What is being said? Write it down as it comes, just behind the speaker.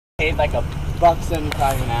paid like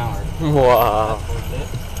 $1.75 an hour. Wow. That's worth it.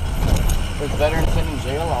 It's better than sitting in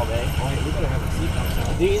jail all day. Oh, yeah, we better have a seatbelt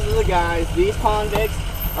on. These are the guys, these convicts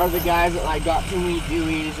are the guys that like got too many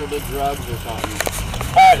Deweys or did drugs or something.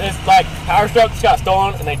 Alright, it's like Powerstroke got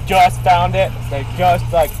stolen and they just found it. They just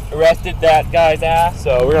like arrested that guy's ass.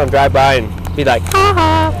 So we're gonna drive by and be like, ha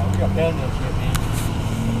ha. Yeah, we got banned that shit,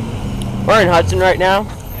 man. We're in Hudson right now.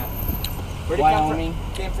 Yeah. Where'd he Wyoming.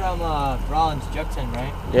 came from Rollins, Judson,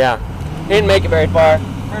 right? Yeah. He didn't make it very far.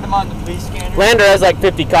 Heard him on the police scanner. Lander has like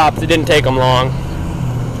 50 cops. It didn't take him long.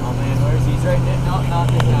 Oh man, where's he? He's right there. No, not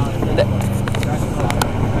this alley.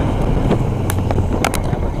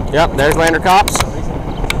 Yep, there's Lander cops.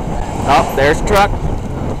 Oh, there's a truck.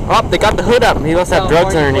 Oh, they got the hood up. He must have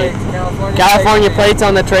drugs underneath. California plates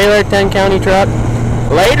on the trailer, 10 county truck.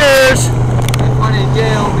 Laters! One in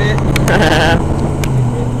jail, bitch.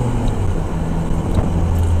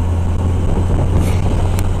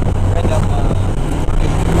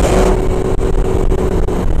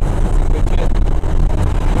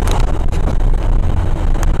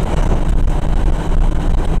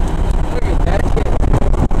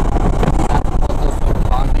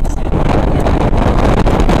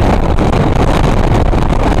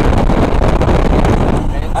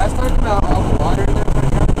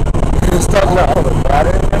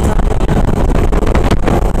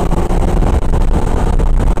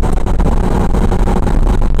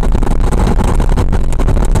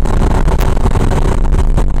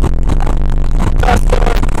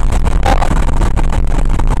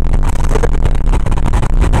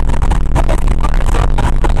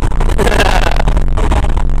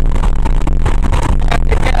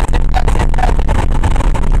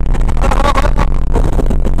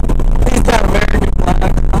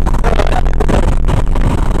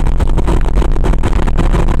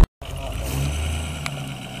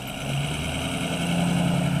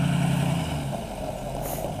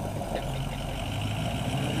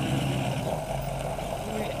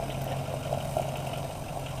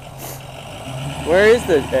 Where is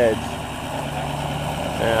the edge?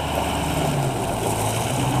 Yeah.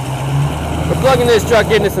 We're plugging this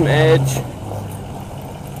truck into some edge.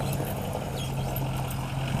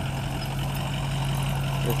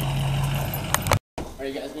 Are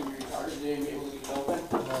you guys gonna be retarded? Are you gonna be able to get it open?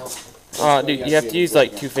 Oh, dude, you have to use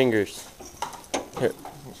like 2 fingers. Here,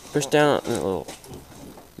 push down on it a little.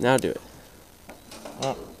 Now do it.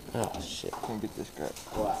 Oh, shit. Can't get this crap.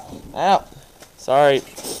 Wow. Ow. Sorry.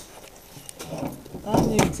 I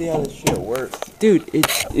don't even see how this shit works. Dude,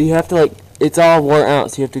 you have to like, it's all worn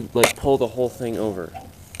out, so you have to like pull the whole thing over.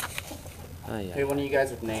 Ah, yeah. Hey, one of you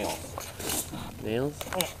guys with nails. Nails?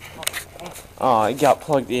 Oh, it got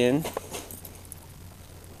plugged in.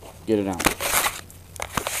 Get it out.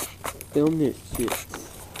 Film this shit.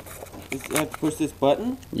 You have to push this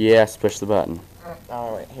button? Yes, push the button.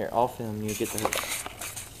 Alright, here, I'll film you. Get the hook.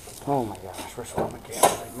 Oh my gosh, where's my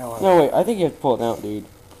camera? No, No, wait, I think you have to pull it out, dude.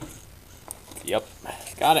 Yep.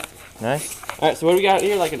 Got it. Nice. Alright, so what do we got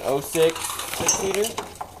here? Like an 06 6-liter?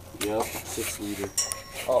 Yep, 6-liter.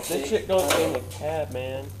 Oh, this shit goes in the cab,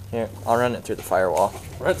 man. Here, I'll run it through the firewall.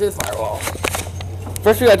 Right through the firewall.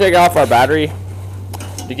 First, we gotta take off our battery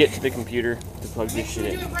to get to the computer to plug this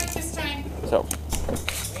shit in. So,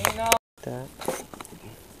 that.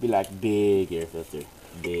 Be like big air filter.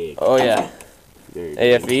 Big. Oh yeah. Very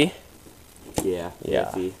big. AFE. Yeah.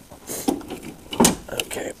 Yeah. AFE.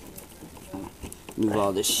 Okay. Move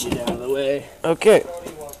all this shit out of the way. Okay.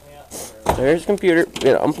 So here's the computer. We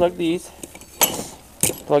gotta unplug these.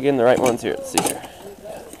 Plug in the right ones here. Let's see here.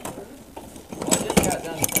 Well, I just got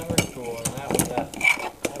done summer school, and that was at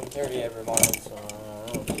 7:30 every morning, so I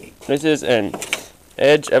don't know. This is an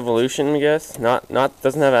Edge Evolution, I guess. Not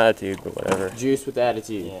doesn't have attitude, but whatever. Juice with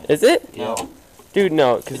attitude. Yeah. Is it? No. Dude,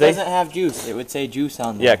 no, It because they. doesn't have juice. It would say juice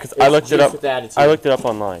on there. Yeah, because I looked it Juice up. with attitude. I looked it up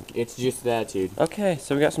online. It's juice with attitude. Okay,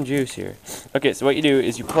 so we got some juice here. Okay, so what you do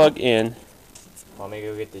is you plug in. Want me to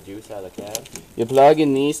go get the juice out of the cab? You plug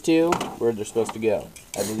in these two where they're supposed to go.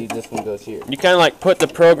 I believe this one goes here. You kind of like put the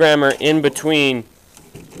programmer in between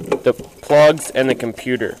the plugs and the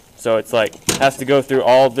computer. So it's like has to go through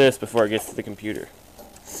all this before it gets to the computer.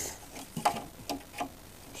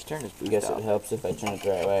 Just turn this I boost guess off. it helps if I turn it the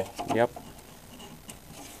right way. Yep.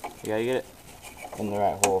 You gotta get it? In the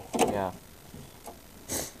right hole. Yeah.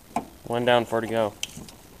 1 down, 4 to go.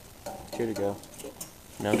 2 to go.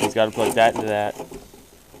 No, he's got to plug that into that.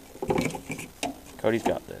 Cody's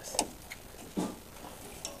got this.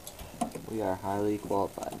 We are highly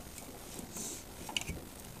qualified.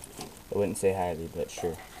 I wouldn't say highly, but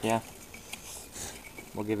sure. Yeah.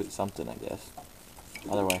 We'll give it something, I guess.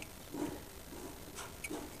 Other way.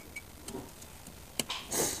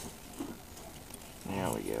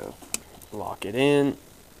 go. Lock it in.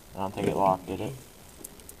 I don't think it locked, did it?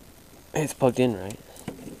 It's plugged in, right?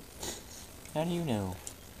 How do you know?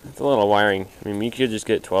 It's a little wiring. I mean, you could just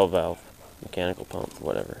get 12 valve mechanical pump,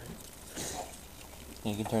 whatever.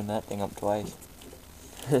 You can turn that thing up twice.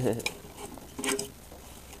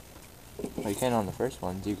 Well, you can on the first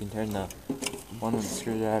ones. You can turn the one with the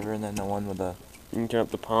screwdriver and then the one with the... You can turn up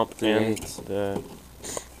the pump and 3/8. the...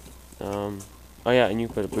 oh yeah, and you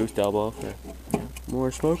put a boost elbow for more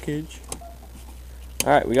smokage.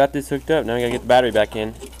 Alright, we got this hooked up. Now we gotta get the battery back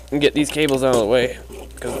in and get these cables out of the way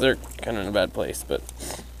because they're kind of in a bad place, but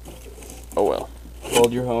oh well.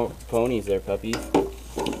 Hold your ponies there, puppies.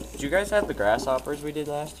 Did you guys have the grasshoppers we did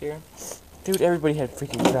last year? Dude, everybody had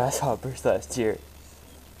freaking grasshoppers last year.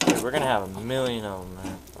 Dude, we're gonna have a million of them,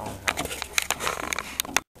 man. Oh,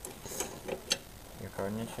 your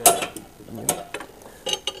card and shit?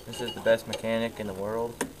 Yep. This is the best mechanic in the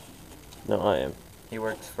world. No, I am. He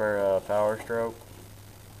works for Powerstroke.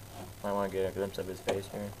 Might want to get a glimpse of his face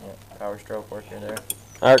here. Yeah, Powerstroke worker there.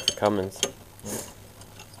 I work for Cummins. Yeah.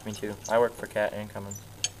 Me too. I work for Cat and Cummins.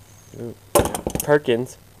 Ooh.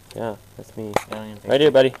 Perkins. Yeah, that's me. They don't even Right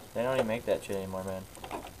here, buddy. They don't even make that shit anymore, man.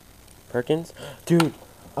 Perkins? Dude,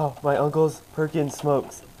 oh, my uncle's Perkins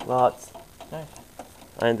smokes. Lots. Nice.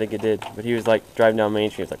 I didn't think it did, but he was like driving down Main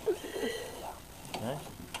Street. He was like, Nice.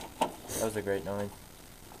 That was a great noise.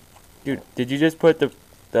 dude, did you just put the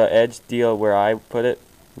edge deal where I put it?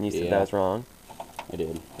 And you said Yeah. that was wrong? I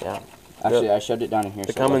did. Yeah. Actually, I shoved it down in here.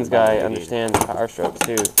 The so it Cummins wasn't guy vibrating. understands power strokes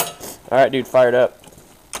too. Alright, dude, fire it up.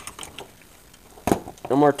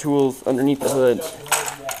 No more tools underneath the hood.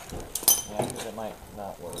 Yeah, because it might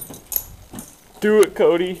not work. Do it,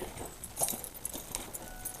 Cody.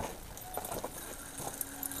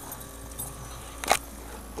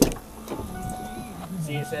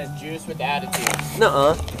 See, it says juice with attitude.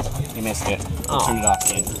 Nuh-uh. You missed it. Oh. Turn it off,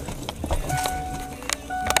 kid.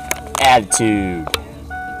 Attitude.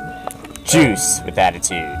 Juice with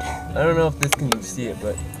attitude. I don't know if this can see it,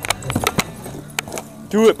 but...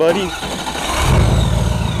 Do it, buddy.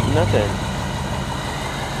 Nothing.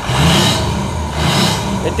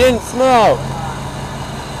 It didn't smoke.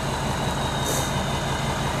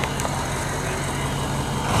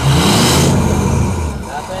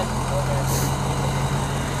 Nothing?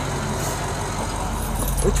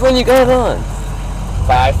 Which one you got on?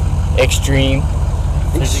 5. Extreme.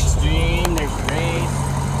 There's extreme, there's race.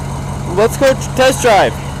 Let's go test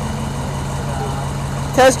drive.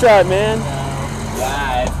 Test drive, man.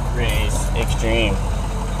 5. Race. Extreme.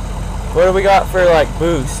 What do we got for like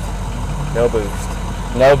boost? No boost.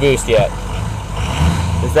 No boost yet.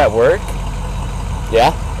 Does that work?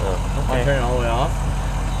 Yeah? Oh, Want to turn it all the way off?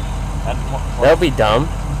 that would be dumb.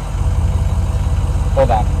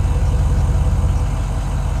 Hold on.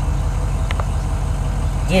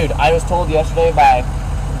 Dude, I was told yesterday by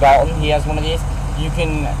Dalton, he has one of these, you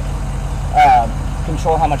can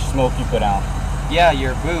control how much smoke you put out. Yeah,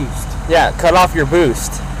 your boost. Yeah, cut off your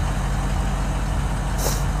boost.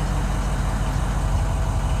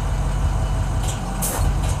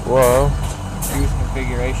 Whoa. Boost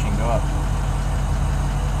configuration, go up.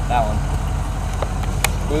 That one.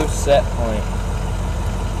 Boost set point.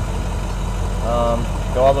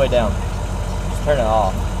 Go all the way down. Just turn it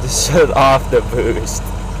off. Just shut off the boost.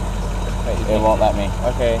 Wait, It won't let me.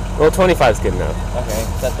 Okay, Well, 25 is good enough. okay,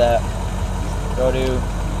 set that. Go to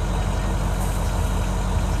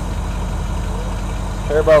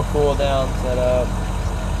turbo cool down setup.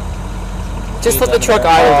 Just Speed let the truck limiter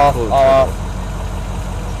idle. off, to cool off. turbo.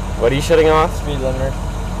 What are you shutting off? Speed limiter.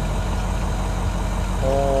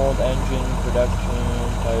 Hold, engine, production,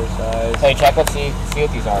 tire size. Hey, check, let's see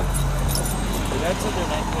what these are. That's under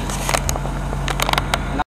 19.